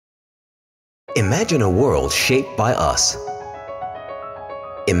Imagine a world shaped by us.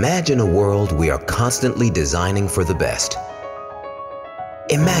 Imagine a world we are constantly designing for the best.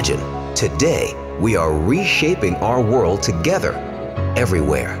 Imagine, today, we are reshaping our world together,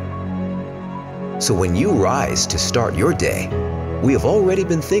 everywhere. So when you rise to start your day, we have already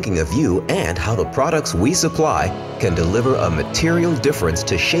been thinking of you and how the products we supply can deliver a material difference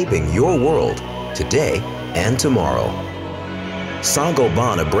to shaping your world, today and tomorrow.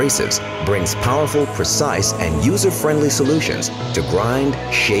 Saint-Gobain Abrasives brings powerful, precise, and user-friendly solutions to grind,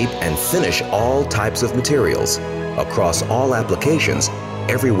 shape, and finish all types of materials across all applications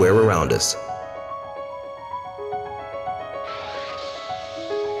everywhere around us.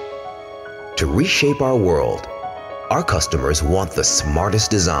 To reshape our world, our customers want the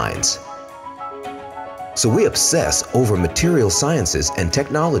smartest designs. So we obsess over material sciences and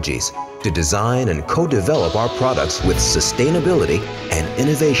technologies to design and co-develop our products with sustainability and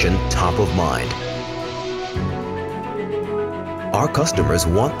innovation top of mind. Our customers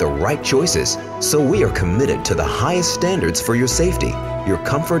want the right choices, so we are committed to the highest standards for your safety, your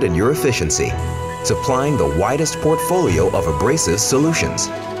comfort, and your efficiency, supplying the widest portfolio of abrasive solutions.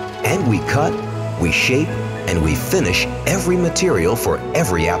 And we cut, we shape, and we finish every material for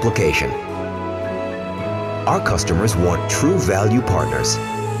every application. Our customers want true value partners,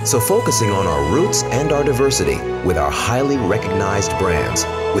 so focusing on our roots and our diversity with our highly recognized brands,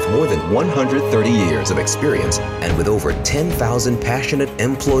 with more than 130 years of experience and with over 10,000 passionate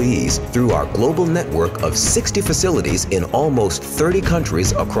employees through our global network of 60 facilities in almost 30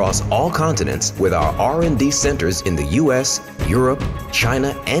 countries across all continents, with our R&D centers in the US, Europe,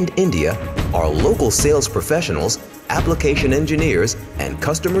 China, and India, our local sales professionals, application engineers, and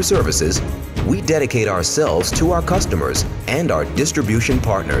customer services, we dedicate ourselves to our customers and our distribution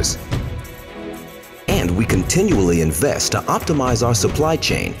partners. And we continually invest to optimize our supply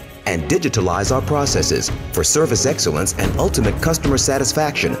chain and digitalize our processes for service excellence and ultimate customer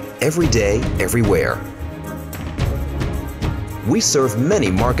satisfaction every day, everywhere. We serve many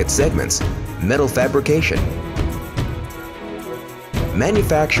market segments: metal fabrication,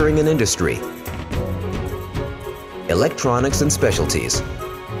 manufacturing and industry, electronics and specialties,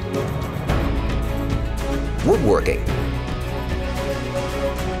 woodworking,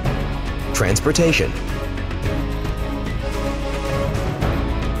 transportation,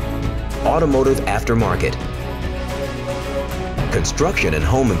 automotive aftermarket, construction and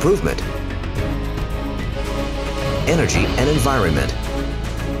home improvement, energy and environment.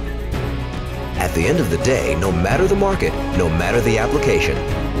 At the end of the day, no matter the market, no matter the application,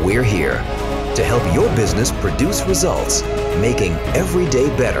 we're here to help your business produce results, making every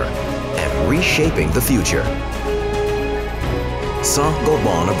day better and reshaping the future.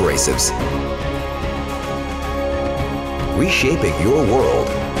 Saint-Gobain Abrasives. Reshaping your world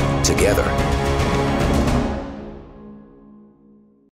together.